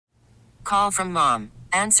call from mom.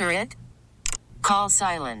 Answer it. Call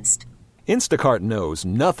silenced. Instacart knows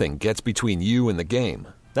nothing gets between you and the game.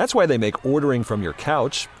 That's why they make ordering from your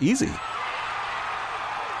couch easy.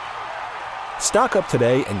 Stock up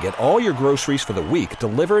today and get all your groceries for the week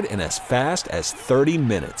delivered in as fast as 30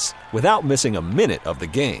 minutes without missing a minute of the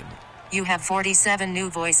game. You have 47 new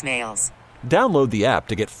voicemails. Download the app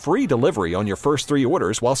to get free delivery on your first 3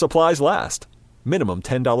 orders while supplies last. Minimum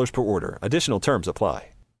 $10 per order. Additional terms apply.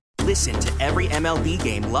 Listen to every MLB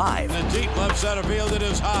game live. In the deep left center field, it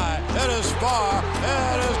is high, it is far,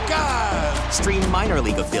 it is gone. Stream minor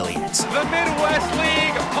league affiliates. The Midwest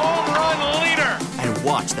League home run leader. And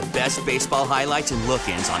watch the best baseball highlights and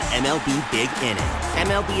look-ins on MLB Big Inning.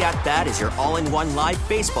 MLB At Bat is your all-in-one live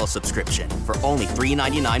baseball subscription for only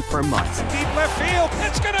 $3.99 per month. Deep left field,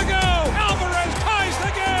 it's gonna go. Alvarez ties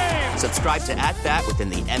the game. Subscribe to At Bat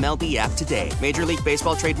within the MLB app today. Major League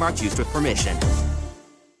Baseball trademarks used with permission.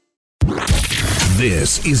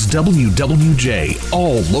 This is WWJ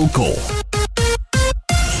All Local.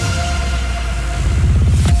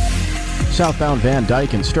 Southbound Van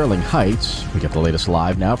Dyke and Sterling Heights. We get the latest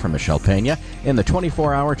live now from Michelle Pena in the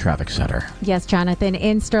 24-hour traffic center. Yes, Jonathan.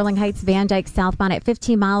 In Sterling Heights, Van Dyke southbound at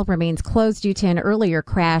 15 Mile remains closed due to an earlier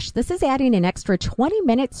crash. This is adding an extra 20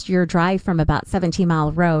 minutes to your drive from about 17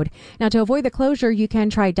 Mile Road. Now, to avoid the closure, you can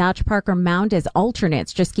try Dodge Park or Mound as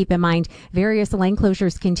alternates. Just keep in mind, various lane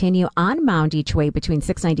closures continue on Mound each way between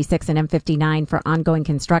 696 and M59 for ongoing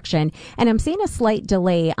construction. And I'm seeing a slight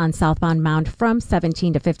delay on southbound Mound from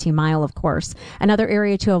 17 to 15 Mile, of course. Another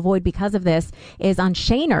area to avoid because of this is on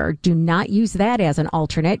Shaner. Do not use that as an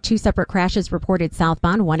alternate. 2 separate crashes reported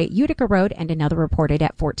southbound, one at Utica Road and another reported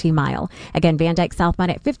at 14 Mile. Again, Van Dyke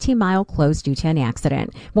southbound at 15 Mile closed due to an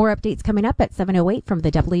accident. More updates coming up at 7:08 from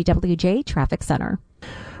the WWJ Traffic Center.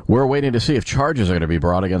 We're waiting to see if charges are going to be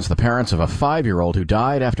brought against the parents of a 5-year-old who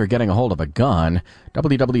died after getting a hold of a gun.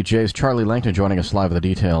 WWJ's Charlie Langton joining us live with the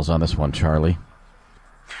details on this one. Charlie.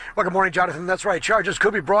 Well, good morning, Jonathan. That's right. Charges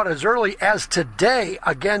could be brought as early as today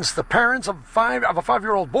against the parents of a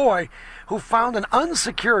 5-year-old boy who found an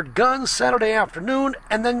unsecured gun Saturday afternoon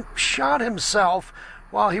and then shot himself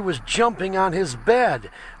while he was jumping on his bed.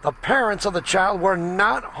 The parents of the child were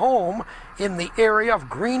not home in the area of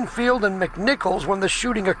Greenfield and McNichols when the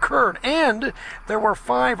shooting occurred, and there were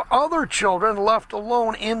 5 other children left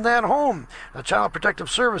alone in that home. The Child Protective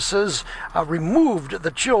Services removed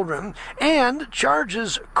the children, and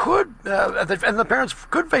charges could, and the parents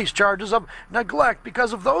could face charges of neglect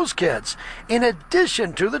because of those kids, in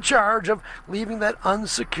addition to the charge of leaving that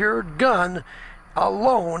unsecured gun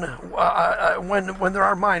alone when there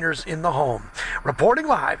are minors in the home. Reporting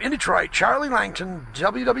live in Detroit, Charlie Langton,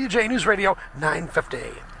 WWJ News Radio 950.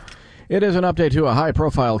 It is an update to a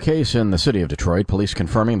high-profile case in the city of Detroit. Police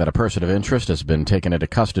confirming that a person of interest has been taken into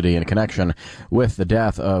custody in connection with the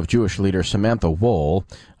death of Jewish leader Samantha Woll.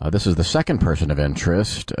 This is the second person of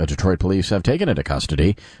interest Detroit police have taken into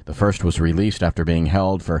custody. The first was released after being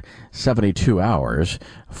held for 72 hours.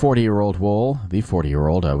 40-year-old Woll, the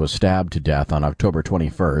 40-year-old, was stabbed to death on October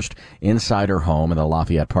 21st inside her home in the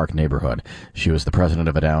Lafayette Park neighborhood. She was the president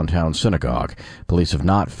of a downtown synagogue. Police have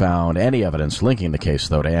not found any evidence linking the case,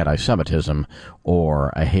 though, to anti-Semitism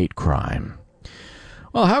or a hate crime.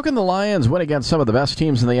 Well, how can the Lions win against some of the best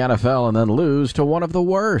teams in the NFL and then lose to one of the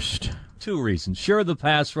worst? 2 reasons. Sure, the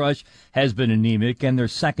pass rush has been anemic and their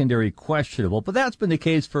secondary questionable, but that's been the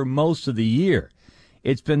case for most of the year.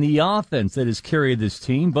 It's been the offense that has carried this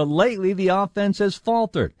team, but lately the offense has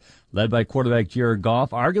faltered. Led by quarterback Jared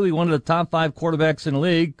Goff, arguably one of the top 5 quarterbacks in the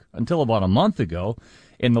league until about a month ago.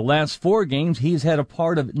 In the last 4 games, he's had a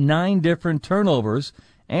part of 9 different turnovers,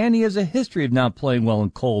 and he has a history of not playing well in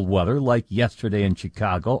cold weather, like yesterday in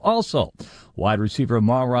Chicago. Also, wide receiver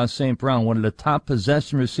Amon-Ra St. Brown, one of the top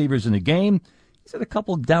possession receivers in the game, he's had a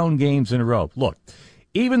couple down games in a row. Look,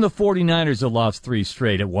 even the 49ers have lost 3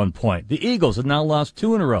 straight at one point. The Eagles have now lost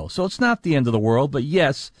 2 in a row, so it's not the end of the world, but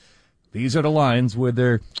yes, these are the Lions with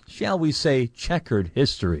their, shall we say, checkered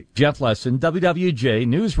history. Jeff Lesson, WWJ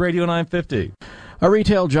News Radio 950. A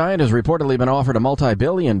retail giant has reportedly been offered a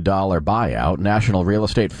multi-billion-dollar buyout. National real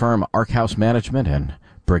estate firm Arkhouse Management and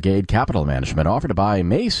Brigade Capital Management offered to buy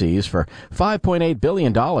Macy's for $5.8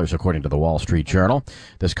 billion, according to the Wall Street Journal.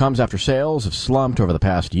 This comes after sales have slumped over the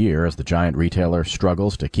past year as the giant retailer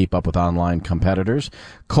struggles to keep up with online competitors.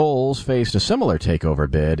 Kohl's faced a similar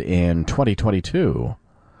takeover bid in 2022.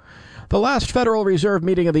 The last Federal Reserve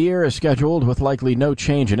meeting of the year is scheduled with likely no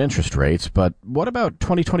change in interest rates, but what about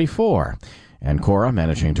 2024? Ancora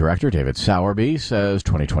Managing Director David Sowerby says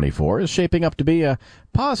 2024 is shaping up to be a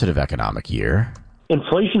positive economic year.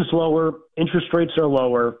 Inflation's lower, interest rates are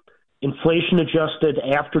lower, inflation-adjusted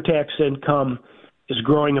after-tax income is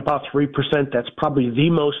growing about 3%. That's probably the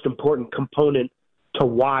most important component to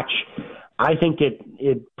watch. I think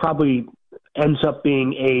it probably ends up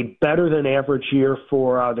being a better-than-average year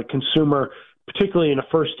for the consumer, particularly in the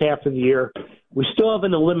first half of the year. We still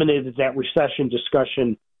haven't eliminated that recession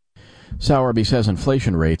discussion. Sowerby says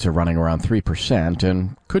inflation rates are running around 3%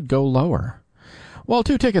 and could go lower. Well,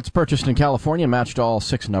 2 tickets purchased in California matched all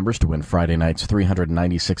 6 numbers to win Friday night's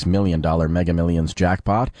 $396 million Mega Millions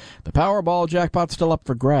jackpot. The Powerball jackpot's still up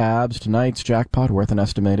for grabs. Tonight's jackpot worth an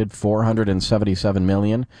estimated $477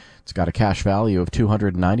 million. It's got a cash value of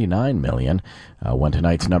 $299 million. When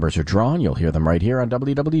tonight's numbers are drawn, you'll hear them right here on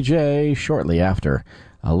WWJ shortly after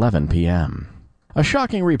 11 p.m. A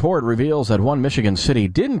shocking report reveals that one Michigan city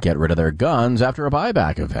didn't get rid of their guns after a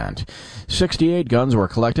buyback event. 68 guns were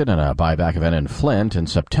collected in a buyback event in Flint in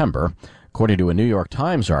September. According to a New York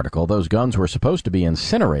Times article, those guns were supposed to be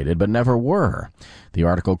incinerated but never were. The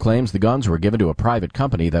article claims the guns were given to a private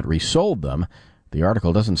company that resold them. The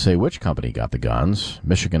article doesn't say which company got the guns.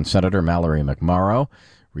 Michigan Senator Mallory McMorrow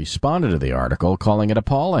responded to the article, calling it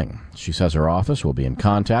appalling. She says her office will be in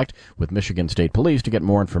contact with Michigan State Police to get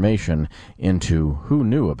more information into who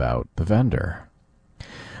knew about the vendor.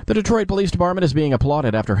 The Detroit Police Department is being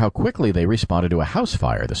applauded after how quickly they responded to a house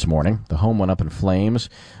fire this morning. The home went up in flames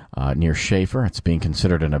near Schaefer. It's being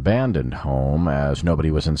considered an abandoned home as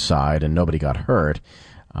nobody was inside and nobody got hurt.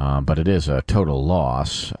 But it is a total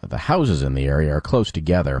loss. The houses in the area are close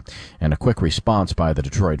together, and a quick response by the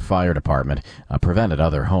Detroit Fire Department prevented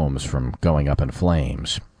other homes from going up in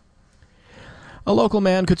flames. A local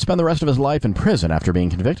man could spend the rest of his life in prison after being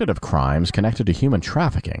convicted of crimes connected to human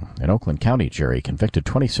trafficking. An Oakland County jury convicted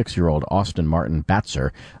 26-year-old Austin Martin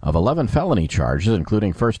Batzer of 11 felony charges,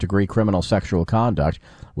 including first-degree criminal sexual conduct,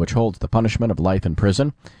 which holds the punishment of life in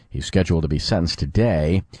prison. He's scheduled to be sentenced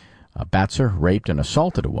today. Batzer raped and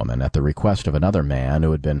assaulted a woman at the request of another man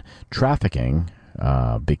who had been trafficking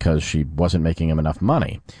because she wasn't making him enough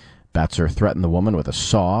money. Batzer threatened the woman with a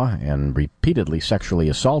saw and repeatedly sexually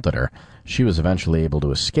assaulted her. She was eventually able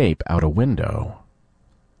to escape out a window.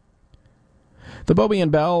 The Bobby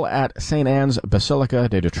and Bell at St. Anne's Basilica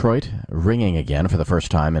de Detroit ringing again for the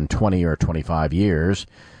first time in 20 or 25 years.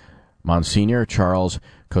 Monsignor Charles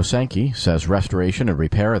Kosanke says restoration and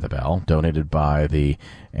repair of the bell, donated by the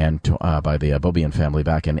Bobian family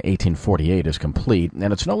back in 1848, is complete,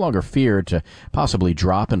 and it's no longer feared to possibly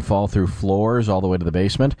drop and fall through floors all the way to the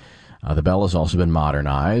basement. The bell has also been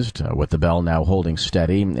modernized, with the bell now holding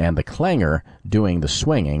steady and the clanger doing the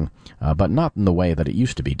swinging, but not in the way that it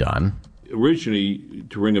used to be done. Originally,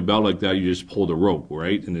 to ring a bell like that, you just pulled a rope,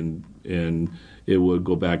 right, and it would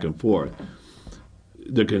go back and forth.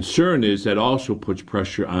 The concern is that also puts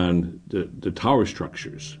pressure on the tower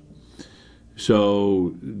structures.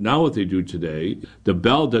 So now what they do today, the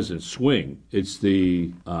bell doesn't swing. It's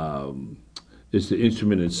the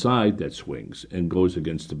instrument inside that swings and goes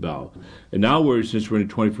against the bell. And now since we're in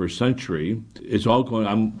the 21st century,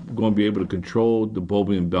 I'm going to be able to control the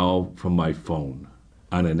Bobian bell from my phone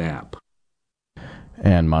on an app.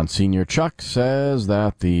 And Monsignor Chuck says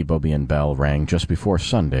that the Bobian bell rang just before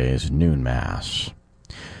Sunday's noon mass.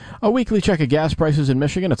 A weekly check of gas prices in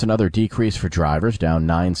Michigan. It's another decrease for drivers, down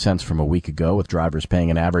 9 cents from a week ago, with drivers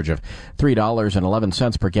paying an average of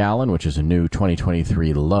 $3.11 per gallon, which is a new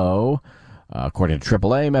 2023 low. According to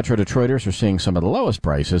AAA, Metro Detroiters are seeing some of the lowest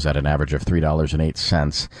prices at an average of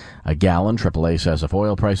 $3.08 a gallon. AAA says if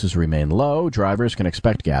oil prices remain low, drivers can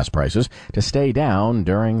expect gas prices to stay down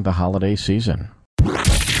during the holiday season.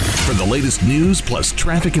 For the latest news plus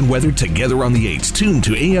traffic and weather together on the 8s, tune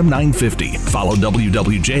to AM 950. Follow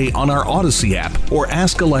WWJ on our Odyssey app or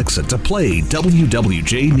ask Alexa to play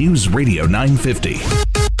WWJ News Radio 950.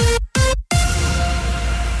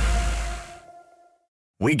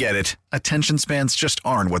 We get it. Attention spans just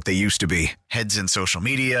aren't what they used to be. Heads in social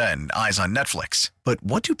media and eyes on Netflix. But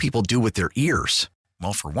what do people do with their ears?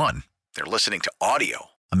 Well, for one, they're listening to audio.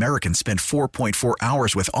 Americans spend 4.4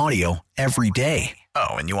 hours with audio every day.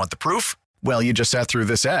 Oh, and you want the proof? Well, you just sat through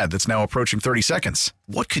this ad that's now approaching 30 seconds.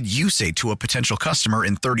 What could you say to a potential customer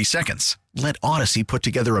in 30 seconds? Let Odyssey put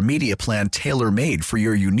together a media plan tailor-made for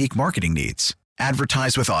your unique marketing needs.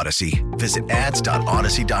 Advertise with Odyssey. Visit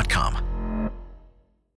ads.odyssey.com.